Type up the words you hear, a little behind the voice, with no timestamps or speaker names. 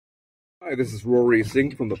Hi, this is Rory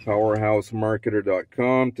Singh from the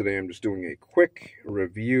PowerhouseMarketer.com. Today I'm just doing a quick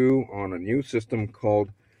review on a new system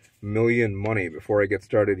called Million Money. Before I get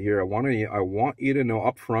started here, I want you to know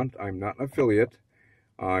up front, I'm not an affiliate.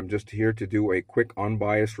 I'm just here to do a quick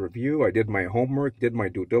unbiased review. I did my homework, did my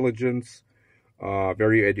due diligence,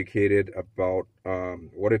 very educated about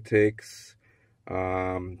what it takes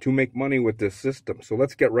to make money with this system. So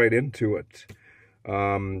let's get right into it.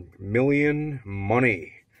 Million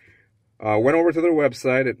Money. Went over to their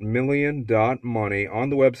website at million.money.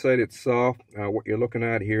 On the website itself, what you're looking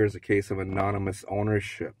at here is a case of anonymous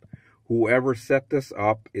ownership. Whoever set this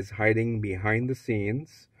up is hiding behind the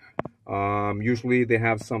scenes. Usually they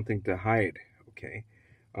have something to hide, okay?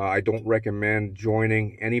 I don't recommend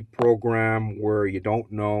joining any program where you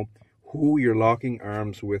don't know who you're locking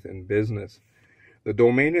arms with in business. The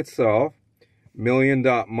domain itself,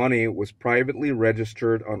 Million.money, was privately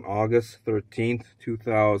registered on August 13th,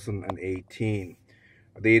 2018.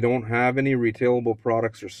 They don't have any retailable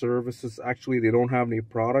products or services. Actually, they don't have any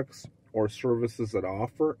products or services at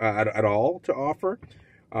all to offer.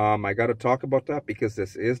 I got to talk about that because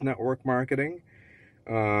this is network marketing.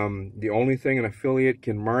 The only thing an affiliate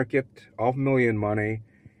can market of Million Money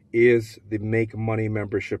is the Make Money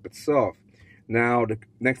membership itself. Now, the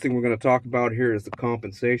next thing we're going to talk about here is the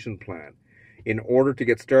compensation plan. In order to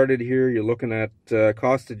get started here, you're looking at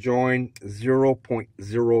cost to join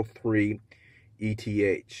 0.03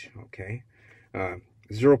 ETH, okay?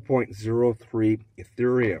 0.03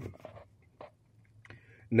 Ethereum.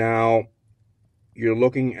 Now, you're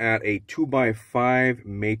looking at a 2x5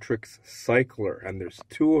 matrix cycler, and there's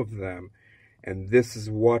two of them, and this is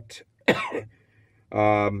what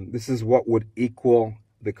would equal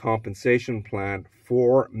the compensation plan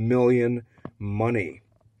for Million Money.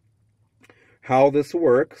 How this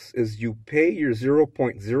works is you pay your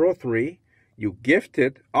 0.03, you gift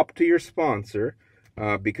it up to your sponsor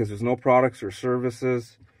because there's no products or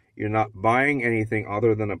services. You're not buying anything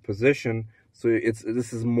other than a position. So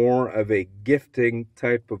this is more of a gifting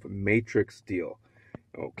type of matrix deal.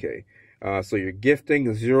 Okay, so you're gifting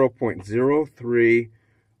 0.03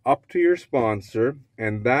 up to your sponsor,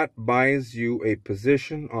 and that buys you a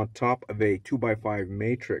position on top of a 2x5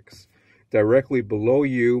 matrix. Directly below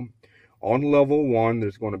you, on level 1,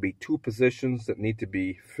 there's going to be 2 positions that need to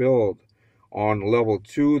be filled. On level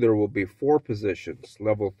 2, there will be 4 positions.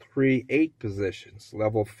 Level 3, 8 positions.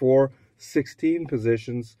 Level 4, 16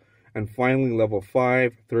 positions. And finally, level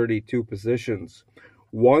 5, 32 positions.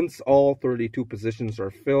 Once all 32 positions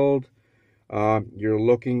are filled, you're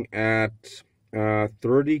looking at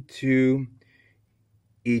 32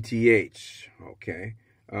 ETH, okay,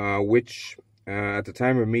 which at the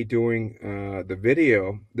time of me doing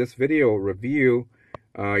this video review,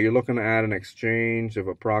 you're looking at an exchange of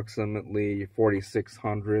approximately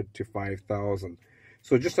 $4,600 to $5,000,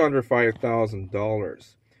 so just under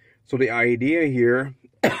 $5,000. So the idea here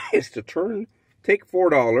is to take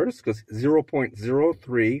 $4 because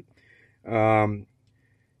 0.03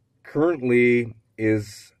 currently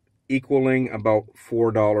is equaling about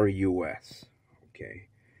 $4 US. Okay,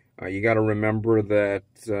 you got to remember that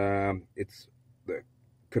the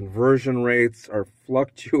conversion rates are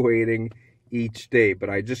fluctuating each day, but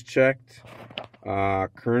I just checked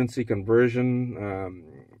currency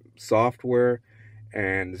conversion software,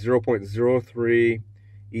 and 0.03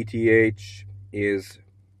 ETH is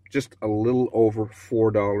just a little over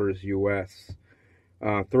 $4 US.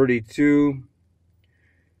 32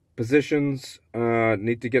 positions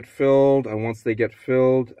need to get filled, and once they get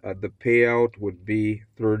filled, the payout would be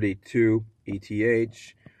 32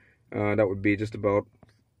 ETH. That would be just about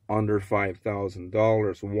under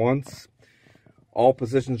 $5,000. Once all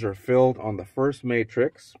positions are filled on the first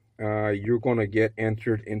matrix, you're going to get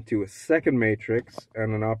entered into a second matrix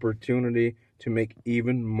and an opportunity to make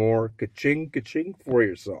even more ka-ching for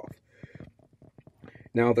yourself.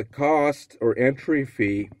 Now, the cost or entry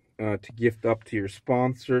fee to gift up to your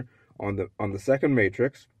sponsor on the second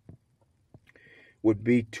matrix would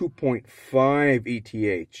be 2.5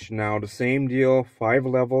 ETH. Now, the same deal, 5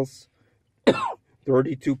 levels,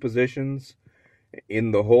 32 positions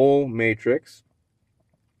in the whole matrix,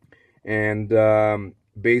 and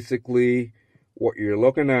basically what you're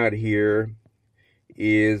looking at here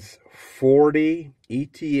is 40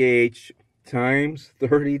 ETH times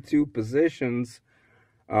 32 positions.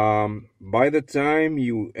 By the time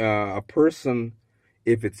a person,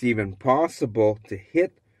 if it's even possible, to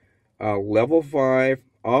hit level 5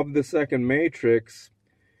 of the second matrix,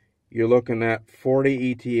 you're looking at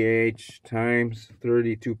 40 ETH times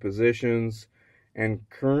 32 positions, and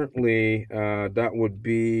currently that would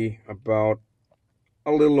be about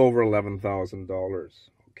a little over $11,000.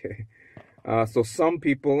 Okay. So some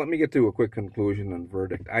people, let me get to a quick conclusion and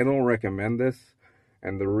verdict. I don't recommend this.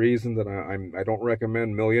 And the reason that I don't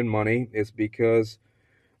recommend Million Money is because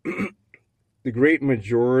the great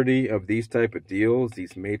majority of these type of deals,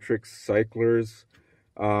 these matrix cyclers,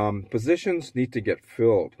 positions need to get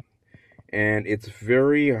filled. And it's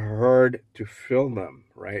very hard to fill them,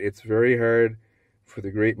 right? It's very hard for the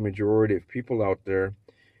great majority of people out there.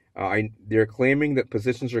 They're claiming that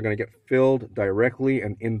positions are going to get filled directly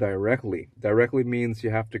and indirectly. Directly means you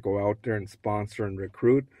have to go out there and sponsor and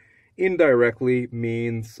recruit. Indirectly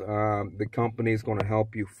means the company is going to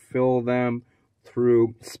help you fill them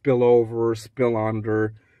through spillover, spill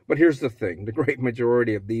under. But here's the thing. The great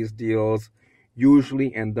majority of these deals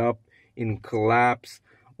usually end up in collapse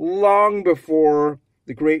long before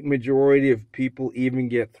the great majority of people even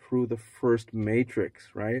get through the first matrix,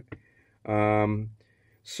 right?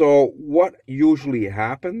 So what usually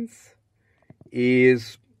happens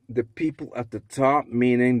is the people at the top,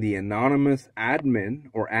 meaning the anonymous admin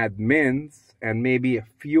or admins, and maybe a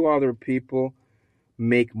few other people,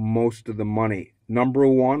 make most of the money. Number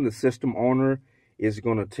one, the system owner is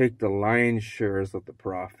going to take the lion's shares of the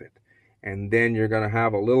profit. And then you're going to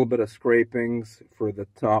have a little bit of scrapings for the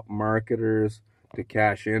top marketers to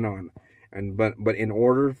cash in on. But in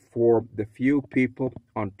order for the few people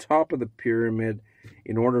on top of the pyramid,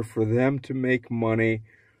 in order for them to make money,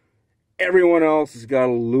 everyone else has got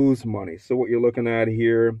to lose money. So what you're looking at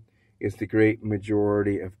here is the great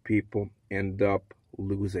majority of people end up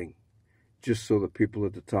losing, just so the people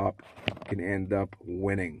at the top can end up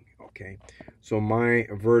winning. Okay, so my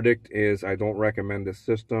verdict is I don't recommend this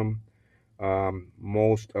system.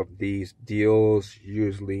 Most of these deals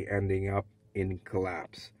usually ending up in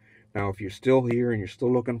collapse. Now, if you're still here and you're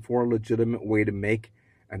still looking for a legitimate way to make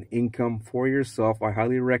an income for yourself, I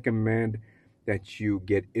highly recommend that you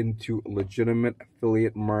get into legitimate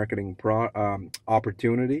affiliate marketing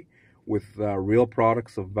opportunity with real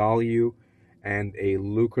products of value and a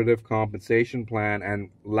lucrative compensation plan. And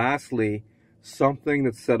lastly, something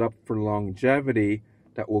that's set up for longevity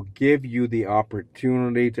that will give you the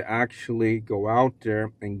opportunity to actually go out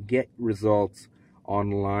there and get results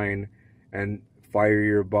online and fire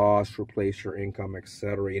your boss, replace your income,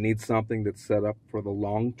 etc. You need something that's set up for the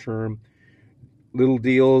long term. Little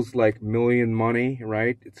deals like Million Money,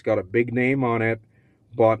 right? It's got a big name on it,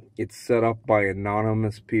 but it's set up by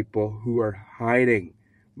anonymous people who are hiding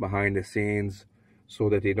behind the scenes so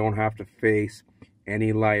that they don't have to face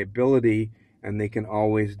any liability, and they can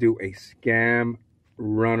always do a scam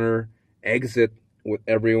runner exit with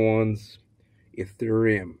everyone's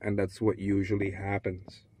Ethereum, and that's what usually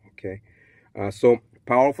happens. Okay, so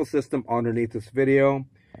powerful system underneath this video.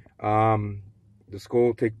 Just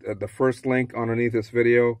go take the first link underneath this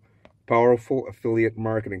video, powerful affiliate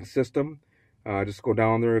marketing system. Just go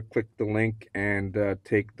down there, click the link, and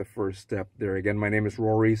take the first step there. Again, my name is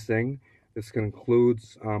Rory Singh. This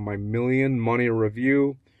concludes my Million Money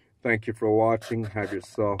review. Thank you for watching. Have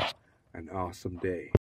yourself an awesome day.